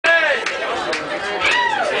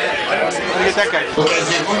Where's that guy? Well,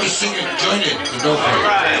 if they want to sing it, join it. But don't play.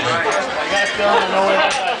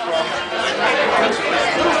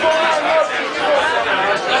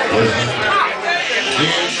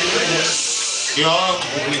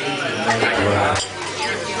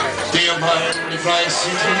 Dear mighty bright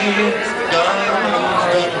city, down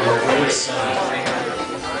the side,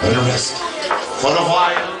 and rest for a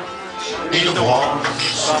while, need a warm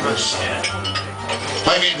summer sun.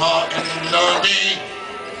 I've been walking all day,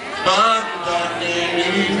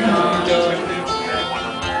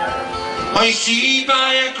 I see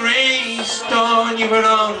by a gravestone you were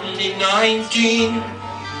only 19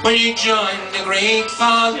 when you joined the Great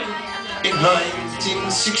Fall in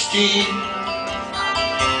 1916.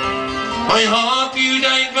 I hope you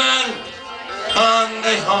died well, and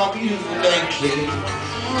I hope you died clean.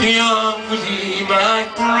 The young Willie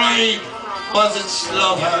McBride was its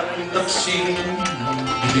love and obscene.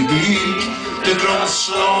 Did he beat the drum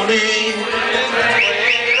slowly?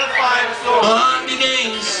 On the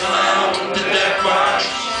day sound the death march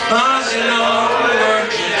as it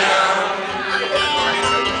lowered you down.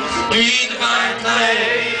 Did the band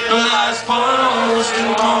play the last post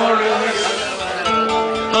and chorus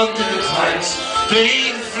until the pipes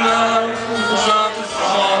played the flowers of the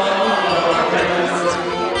forest?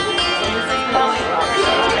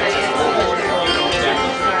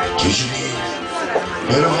 Did you meet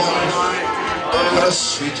a wife or a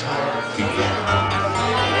sweetheart began?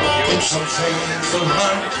 In some faithful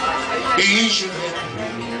heart, each of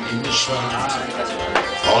them enshrined.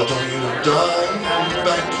 Although you died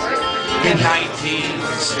back in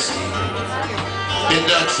 1916, in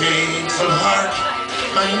that faithful heart,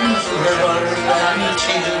 I'm forever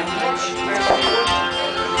 19.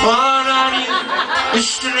 Or are you a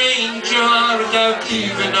stranger without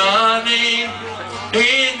even a name,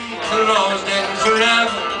 enclosed and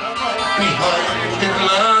forever behind the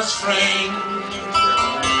glass frame?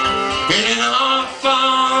 In an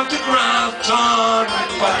off-photograph torn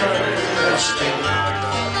by stain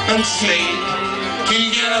and fade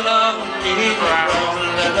together in a brown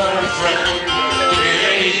leather frame.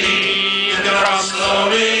 Today, the rock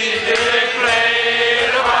slowly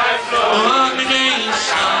played by flow. On the day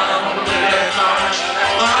sound the death march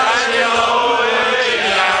as they lowered you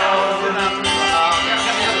down.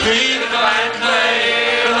 Did the band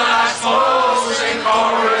play the last post and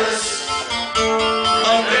chorus?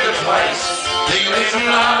 Twice, they lit the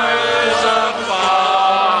flowers of the forest.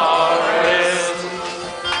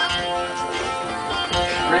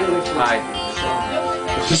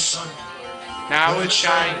 The sun, now it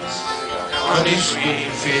shines on his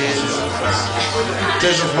green fields.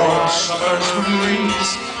 There's a warm summer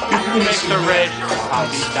breeze, it makes the red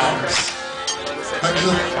poppy dance. And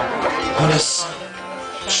look, when the sun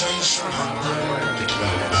shines from under the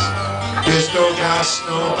clouds, there's no gas,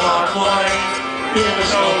 no palm wine.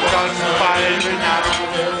 There's no gunfire now.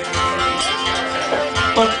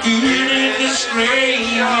 But even in this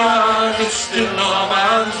graveyard, it's still no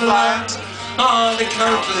man's land. All the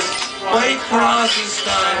countless white crosses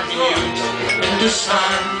stand mute in the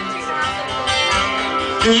sand.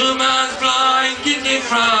 Two man's blind kidney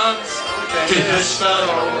France to his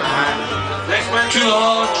fellow man. To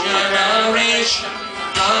all generation,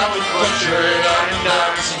 God was butchered and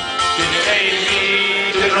dancing. To the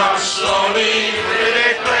baby, to drop slowly, did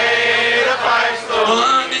they play the pipes slow?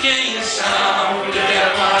 On the day sound, the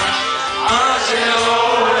dead march, as they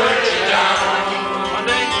lowered you down.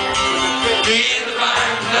 Did the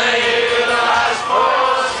band play the last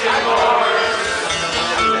post and chorus?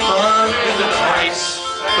 Under the pipes,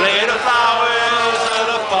 play the flowers of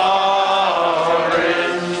the forest.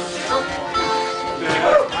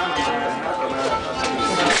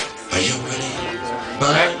 Are you ready?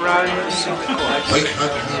 Wake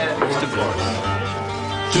up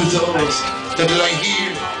to those that lie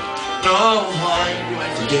here, no wine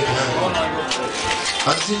to get out.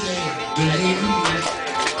 Until they believe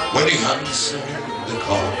when they answer the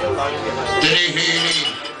call, did they really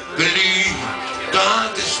believe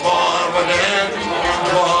that this war would end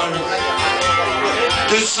war?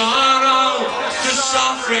 The sorrow, the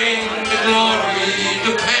suffering, the glory,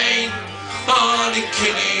 the pain, all the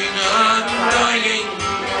killing and dying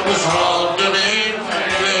was all done in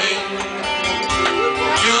vain.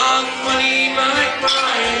 Young Willie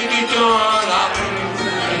McBride, it all happened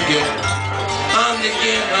again and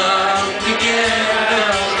again and again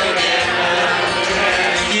and again and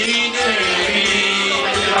again. He did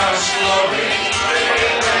our slowly.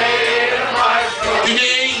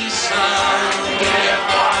 Today sound the death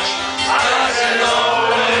march as it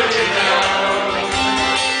lowered you down.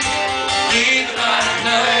 Did the band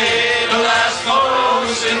play the last post?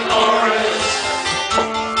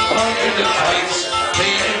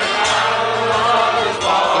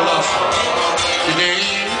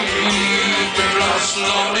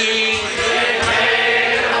 slowly.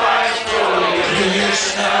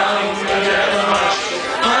 Yes, now.